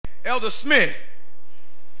Elder Smith.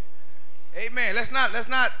 Amen. Let's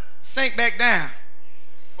not sink back down.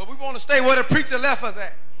 But we want to stay where the preacher left us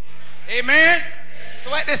at. Amen.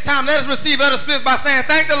 So at this time, let us receive Elder Smith by saying,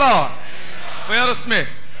 thank the Lord for Elder Smith.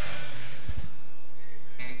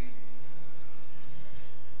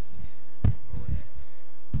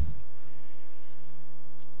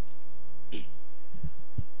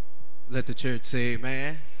 Let the church say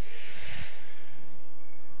amen.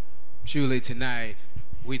 Truly tonight,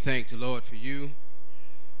 we thank the Lord for you.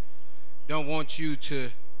 Don't want you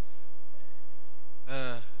to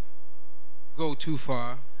go too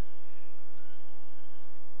far.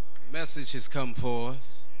 The message has come forth,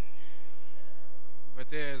 but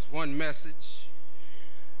there's one message.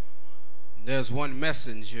 There's one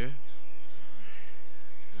messenger.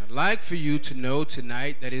 I'd like for you to know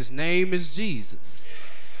tonight that his name is Jesus.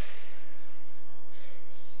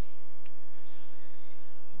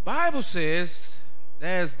 The Bible says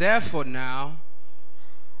there's therefore now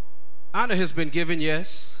honor has been given,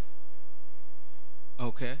 yes.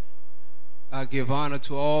 Okay. I give honor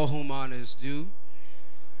to all whom honor is due.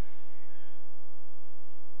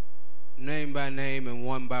 Name by name and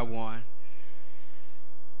one by one.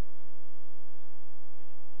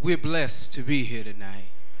 We're blessed to be here tonight.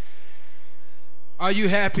 Are you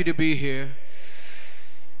happy to be here?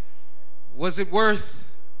 Was it worth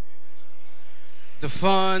the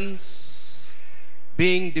funds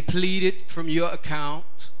being depleted from your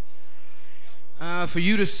account for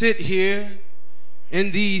you to sit here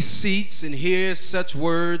in these seats and hear such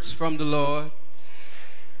words from the Lord?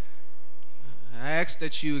 I ask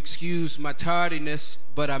that you excuse my tardiness,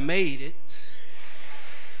 but I made it.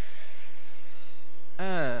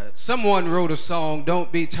 Someone wrote a song,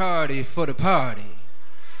 "Don't be tardy for the party."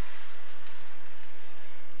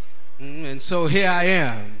 And so here I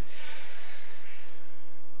am.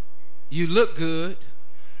 You look good.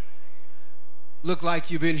 Look like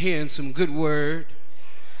you've been hearing some good word.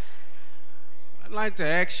 I'd like to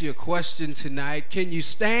ask you a question tonight. Can you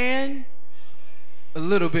stand a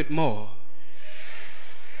little bit more?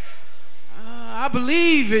 I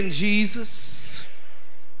believe in Jesus.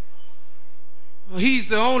 He's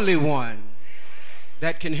the only one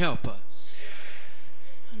that can help us.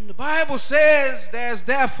 And the Bible says there's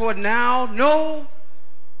therefore now no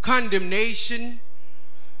condemnation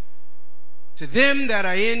to them that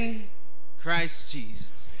are in Christ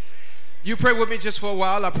Jesus. You pray with me just for a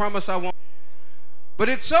while. I promise I won't. But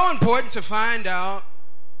it's so important to find out,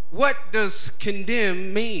 what does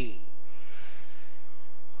condemn mean?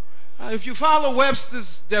 If you follow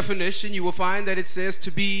Webster's definition, you will find that it says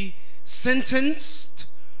to be sentenced,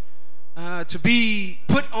 to be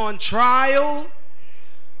put on trial,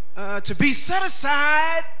 to be set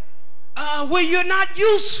aside where you're not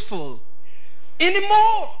useful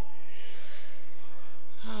anymore.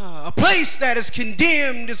 A place that is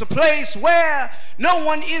condemned is a place where no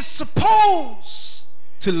one is supposed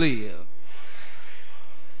to live.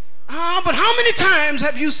 But how many times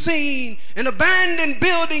have you seen an abandoned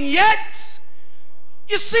building, yet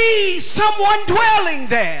you see someone dwelling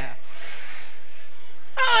there?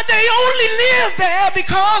 They only live there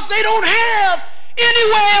because they don't have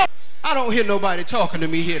anywhere. I don't hear nobody talking to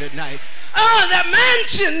me here tonight. There are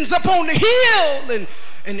mansions up on the hill,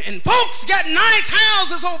 and folks got nice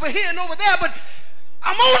houses over here and over there, but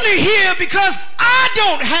I'm only here because I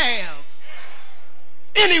don't have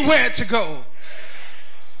anywhere to go.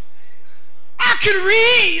 I can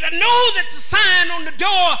read. I know that the sign on the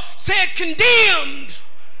door said condemned.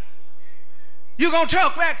 You're going to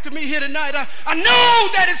talk back to me here tonight. I know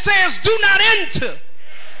that it says do not enter,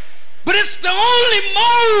 but it's the only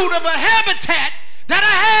mode of a habitat that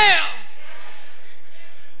I have.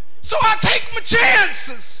 So I take my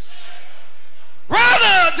chances.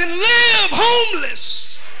 Rather than live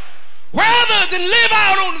homeless, rather than live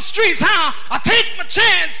out on the streets, I take my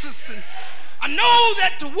chances. And I know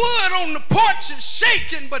that the wood on the porch is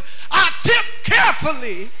shaking, but I tip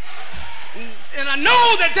carefully. And I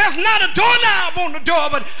know that there's not a doorknob on the door,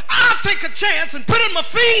 but I'll take a chance and put in my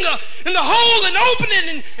finger in the hole and open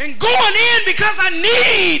it and going in because I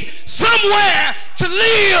need somewhere to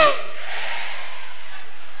live.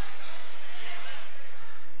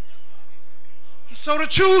 So the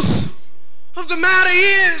truth of the matter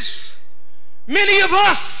is, many of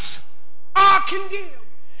us are condemned.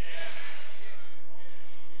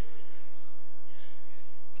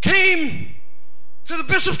 Came to the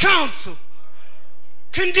Bishop's Council,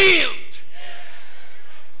 condemned.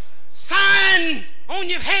 Sign on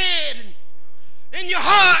your head and in your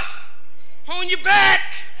heart, on your back,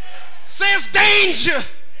 says danger.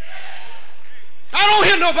 I don't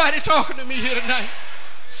hear nobody talking to me here tonight.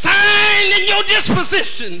 sign in your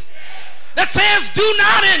disposition that says do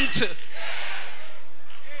not enter.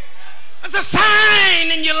 There's a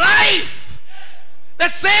sign in your life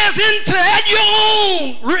that says enter at your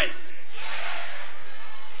own risk.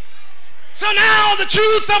 So now the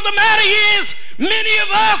truth of the matter is, many of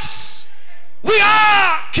us, we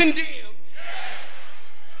are condemned.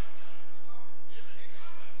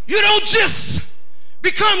 You don't just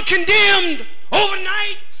become condemned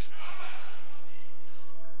overnight.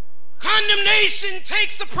 Condemnation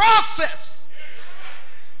takes a process.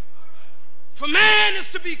 For man is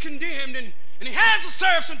to be condemned and he has to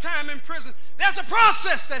serve some time in prison, there's a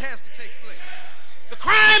process that has to take place. The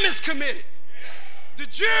crime is committed. The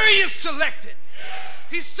jury is selected.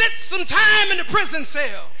 He sits some time in the prison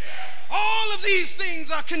cell. All of these things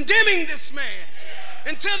are condemning this man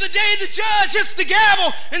until the day the judge hits the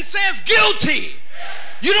gavel and says guilty.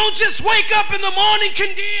 You don't just wake up in the morning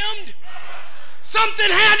condemned. Something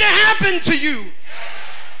had to happen to you.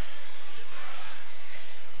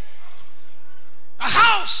 A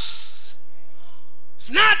house, it's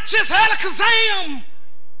not just alakazam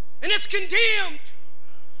and it's condemned,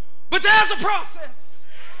 but there's a process.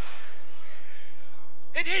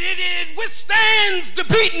 It withstands the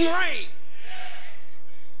beating rain.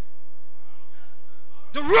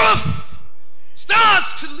 The roof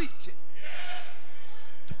starts to leak it.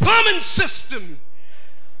 The plumbing system,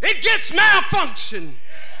 it gets malfunction.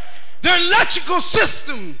 The electrical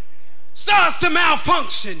system starts to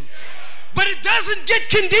malfunction. But it doesn't get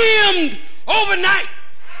condemned overnight.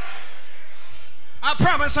 I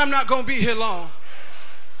promise I'm not going to be here long.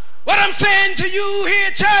 What I'm saying to you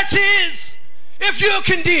here, church, is if you're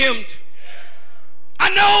condemned, I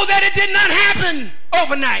know that it did not happen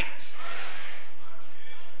overnight.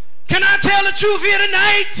 Can I tell the truth here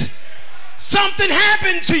tonight? Something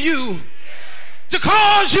happened to you to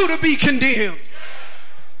cause you to be condemned.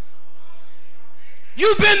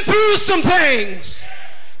 You've been through some things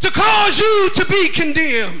to cause you to be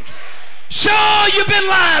condemned. Sure, you've been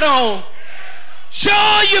lied on.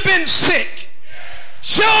 Sure, you've been sick.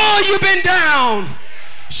 Sure, you've been down.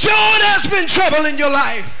 Sure, there's been trouble in your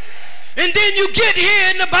life. And then you get here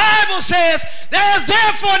and the Bible says there's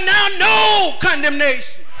therefore now no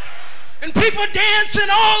condemnation. And people dancing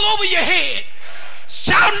all over your head,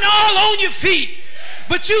 shouting all on your feet.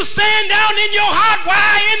 But you saying down in your heart,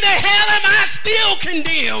 why in the hell am I still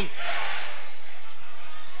condemned?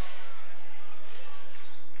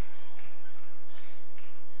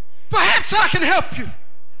 Perhaps I can help you.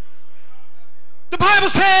 The Bible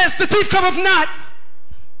says the thief cometh not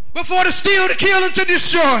before to steal, to kill, and to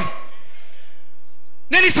destroy.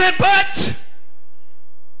 Then he said, but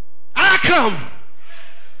I come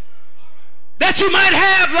that you might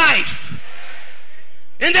have life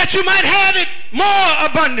and that you might have it more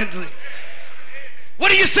abundantly.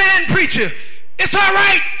 What are you saying, preacher? It's all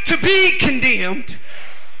right to be condemned.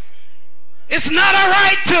 It's not all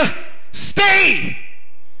right to stay.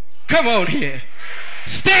 Come on here.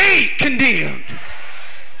 Stay condemned.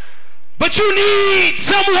 But you need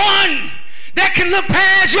someone that can look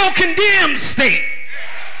past your condemned state.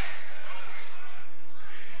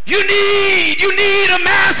 You need a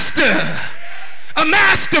master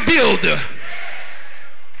builder.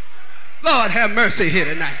 Lord have mercy here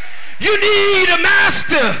tonight. You need a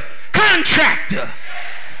master contractor.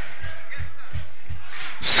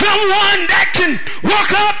 Someone that can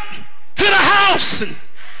walk up to the house and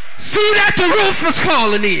see that the roof is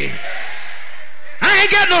falling in. I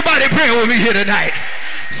ain't got nobody praying with me here tonight.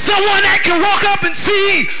 Someone that can walk up and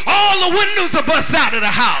see all the windows are bust out of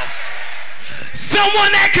the house.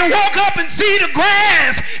 Someone that can walk up and see the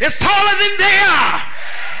grass is taller than they are.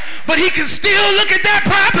 But he can still look at that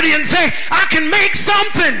property and say, I can make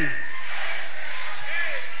something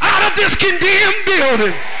out of this condemned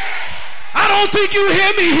building. I don't think you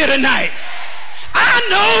hear me here tonight. I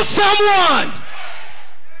know someone.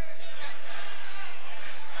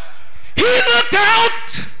 He looked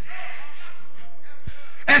out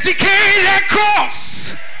as he carried that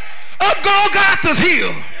cross up Golgotha's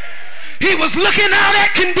hill. He was looking out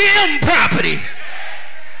at condemned property.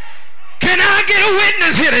 Can I get a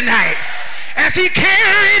witness here tonight? As he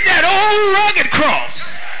carried that old rugged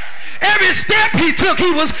cross, every step he took,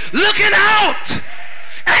 he was looking out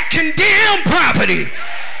at condemned property.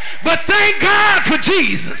 But thank God for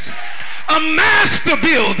Jesus, a master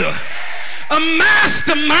builder, a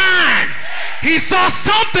mastermind. He saw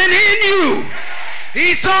something in you.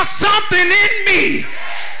 He saw something in me.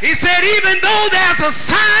 He said, even though there's a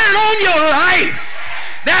sign on your life,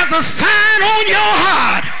 there's a sign on your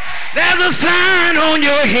heart, there's a sign on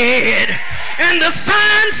your head, and the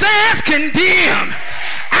sign says condemned.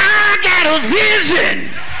 I got a vision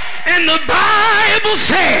And the Bible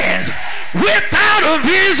says, without a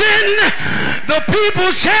vision, the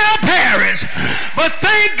people shall perish. But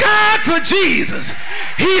thank God for Jesus.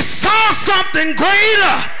 He saw something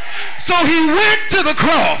greater, so he went to the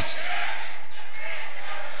cross.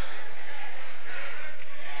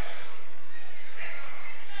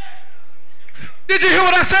 Did you hear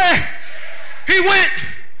what I said? He went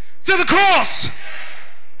to the cross.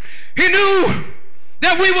 He knew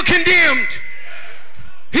that we were condemned.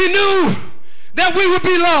 He knew that we would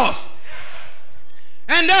be lost.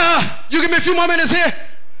 And you give me a few more minutes here.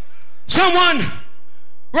 Someone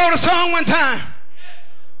wrote a song one time.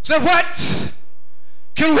 Said, what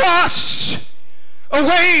can wash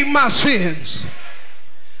away my sins?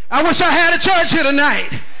 I wish I had a church here tonight.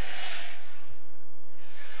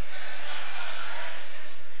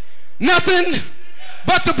 Nothing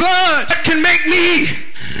but the blood can make me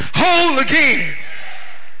whole again.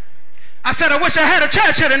 I said, I wish I had a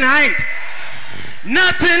church here tonight.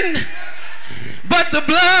 Nothing but the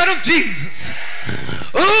blood of Jesus.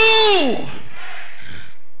 Ooh.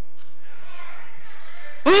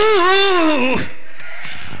 Ooh.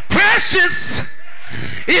 Precious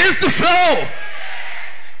is the flow.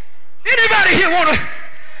 Anybody here want to?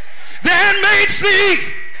 That makes me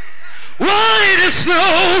white as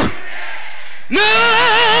snow. No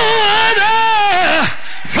other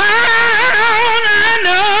found I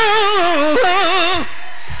know.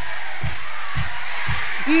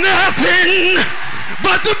 Nothing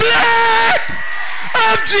but the blood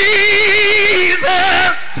of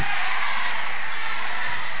Jesus.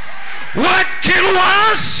 What can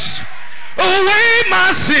wash away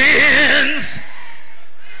my sins?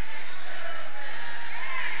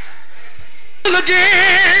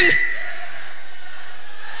 Again.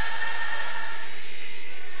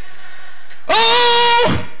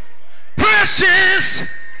 Oh, precious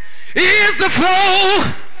is the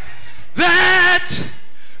flow that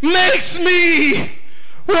makes me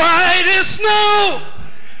white as snow.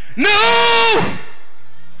 No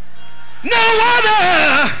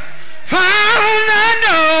other found I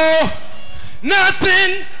know.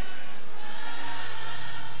 Nothing.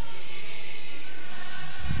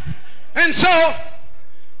 And so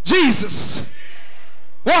Jesus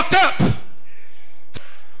walked up.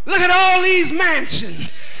 Look at all these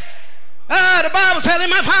mansions. The Bible says in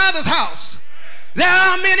my Father's house there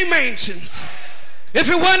are many mansions. If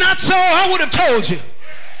it were not so, I would have told you.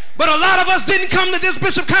 But a lot of us didn't come to this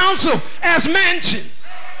Bishop Council as mansions.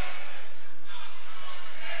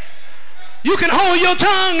 You can hold your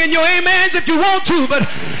tongue and your amens if you want to, but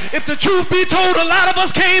if the truth be told, a lot of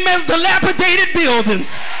us came as dilapidated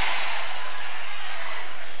buildings.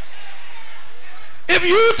 If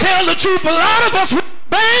you tell the truth, a lot of us were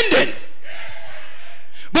abandoned.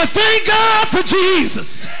 But thank God for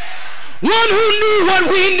Jesus, one who knew what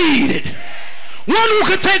we needed, one who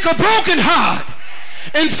could take a broken heart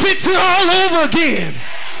and fix it all over again,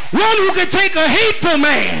 one who could take a hateful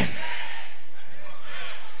man,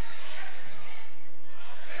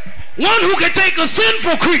 one who could take a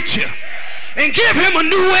sinful creature and give him a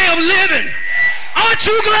new way of living. Aren't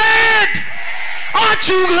you glad? Aren't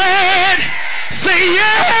you glad? Say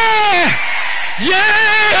yeah,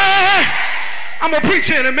 yeah. I'm going to preach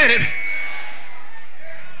here in a minute.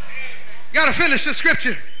 Got to finish the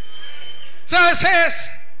scripture. So it says,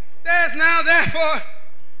 there's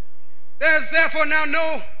therefore now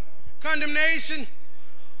no condemnation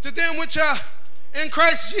to them which are in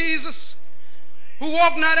Christ Jesus, who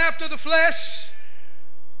walk not after the flesh,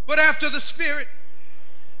 but after the Spirit.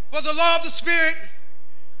 For the law of the Spirit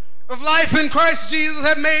of life in Christ Jesus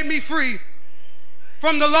have made me free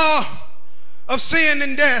from the law of sin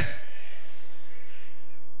and death.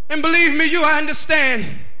 And believe me, I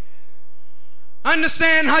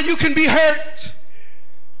understand how you can be hurt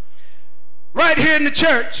right here in the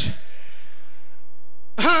church.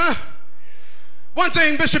 One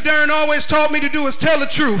thing Bishop Darren always taught me to do is tell the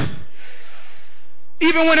truth.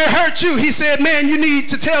 Even when it hurt you, he said, man, you need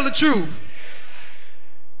to tell the truth.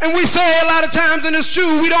 And we say a lot of times, and it's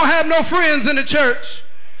true, we don't have no friends in the church.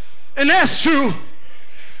 And that's true.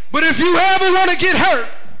 But if you ever want to get hurt,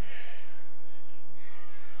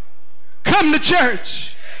 come to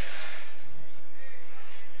church.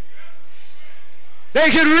 They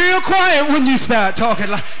get real quiet when you start talking.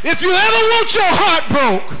 If you ever want your heart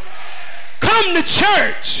broke, come to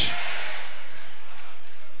church.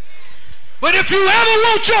 But if you ever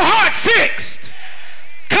want your heart fixed,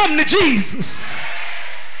 come to Jesus.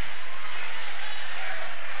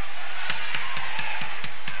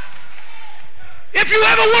 If you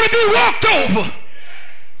ever want to be walked over,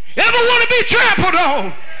 ever want to be trampled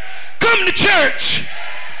on, come to church.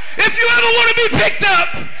 If you ever want to be picked up,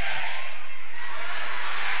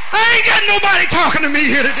 ain't got nobody talking to me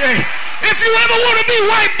here today. If you ever want to be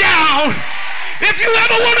wiped down, if you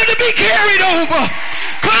ever wanted to be carried over,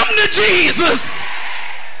 come to Jesus.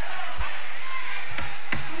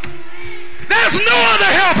 There's no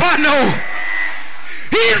other help I know.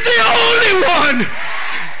 He's the only one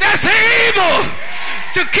that's able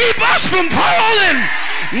to keep us from falling.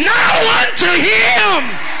 Now unto him.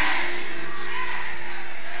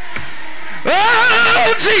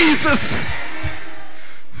 Oh, Jesus.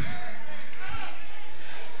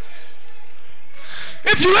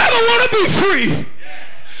 If you ever want to be free,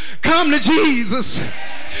 come to Jesus.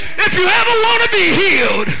 If you ever want to be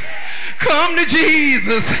healed, come to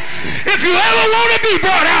Jesus. If you ever want to be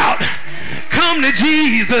brought out, come to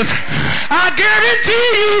Jesus. I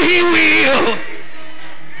guarantee you he will.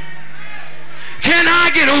 Can I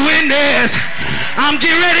get a witness? I'm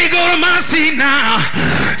getting ready to go to my seat now.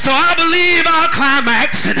 So I believe I'll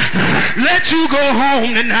climax and let you go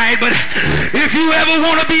home tonight. But if you ever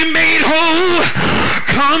want to be made whole,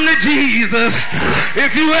 come to Jesus.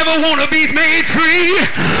 If you ever want to be made free,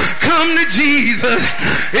 come to Jesus.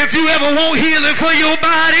 If you ever want healing for your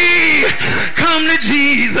body, come to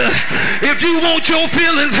Jesus. If you want your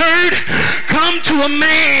feelings hurt, come to a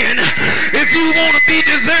man. If you want to be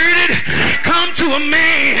deserted, come to a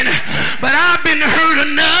man. But I've been hurt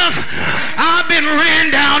enough. I've been ran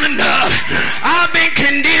down enough. I've been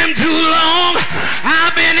condemned too long.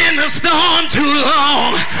 I've been in the storm too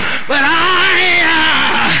long. But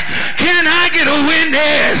can I get a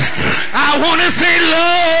witness? I want to say,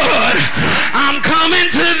 Lord, I'm coming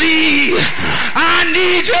to thee. I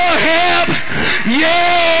need your help.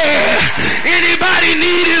 Yeah. Anybody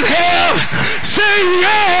need his help? Say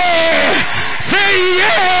yeah. Say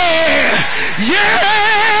yeah.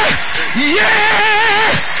 Yeah. Yeah.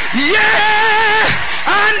 Yeah.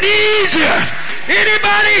 I need you.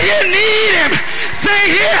 Anybody here need him?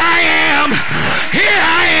 Say, here I am. Here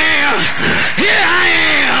I am. Here I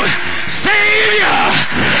am. Savior.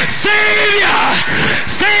 Savior.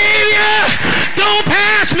 Savior. Don't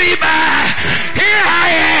pass me by. Here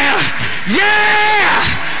I am. Yeah.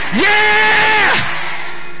 Yeah.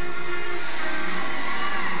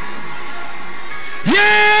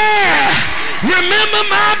 Yeah. Remember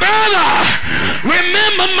my brother.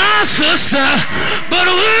 Remember my sister. But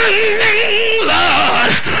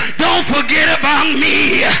Lord, don't forget about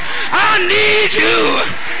me. I need you.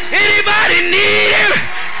 Anybody need him?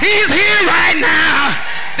 He's here right now.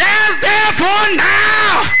 There's therefore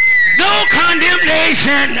now no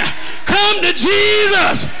condemnation. Come to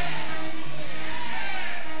Jesus.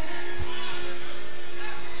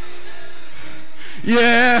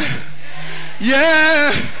 Yeah.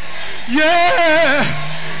 Yeah. Yeah.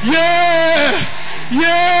 Yeah.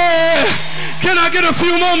 Yeah. Can I get a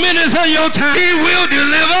few more minutes of your time? He will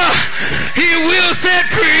deliver. He will set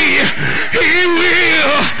free. He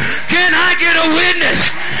will. Can I get a witness?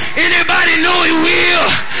 Anybody know he will?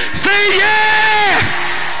 Say yeah.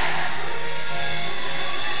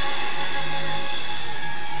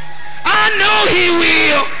 I know he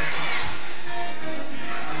will.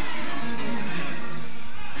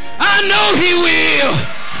 I know he will.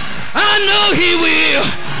 I know he will.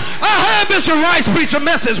 I heard Bishop Rice preach a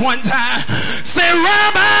message one time. Say,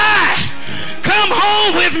 Rabbi, come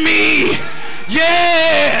home with me.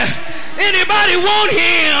 Yeah. Anybody want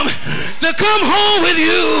him to come home with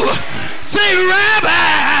you? Say,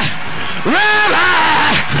 Rabbi,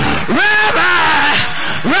 Rabbi, Rabbi,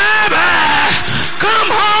 Rabbi,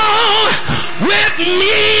 come home with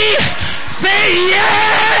me. Say,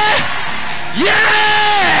 yeah,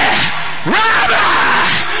 yeah, Rabbi,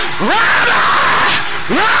 Rabbi.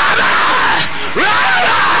 Rabbi!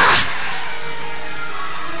 Rabbi!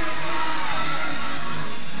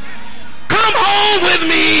 Come home with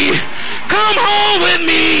me! Come home with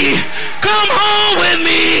me! Come home with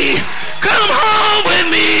me! Come home with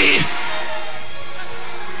me!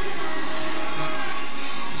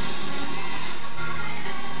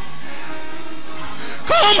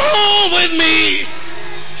 Come home with me!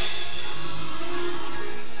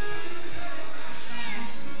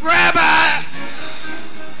 Rabbi!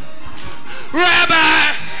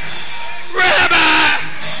 Rabbi! Rabbi!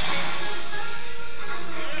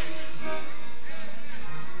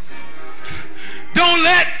 Don't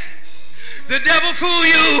let the devil fool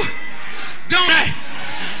you. Don't.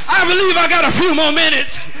 I believe I got a few more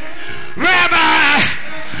minutes. Rabbi!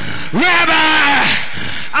 Rabbi!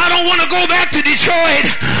 I don't want to go back to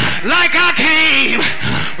Detroit like I came.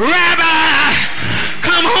 Rabbi!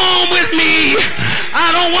 Come home with me.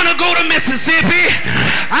 I don't want to go to Mississippi.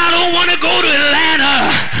 I don't want to go to Atlanta.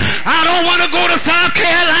 I don't want to go to South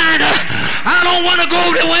Carolina. I don't want to go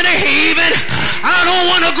to Winter Haven. I don't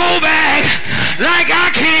want to go back like I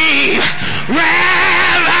came.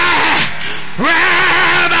 Rabbi,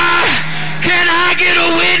 Rabbi, can I get a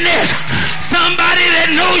witness? Somebody that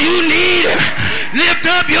know you need him. Lift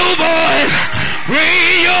up your voice.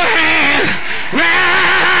 Raise your hands.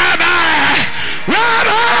 Rabbi,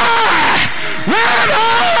 Rabbi,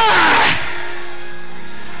 Rabbi.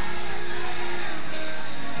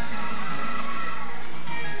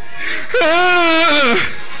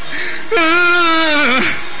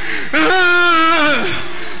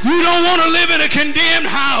 You don't want to live in a condemned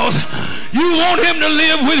house. You want him to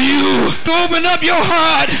live with you. Open up your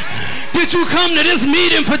heart. Did you come to this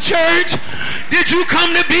meeting for church? Did you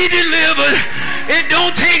come to be delivered? It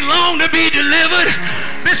don't take long to be delivered.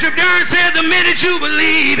 Bishop Durham said the minute you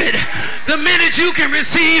believe it, the minute you can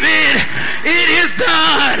receive it, it is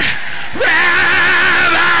done.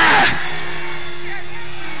 Rabbi.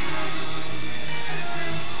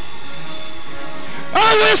 I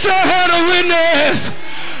wish I had a witness.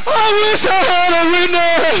 I wish I had a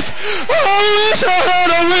witness. I wish I had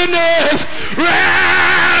a witness.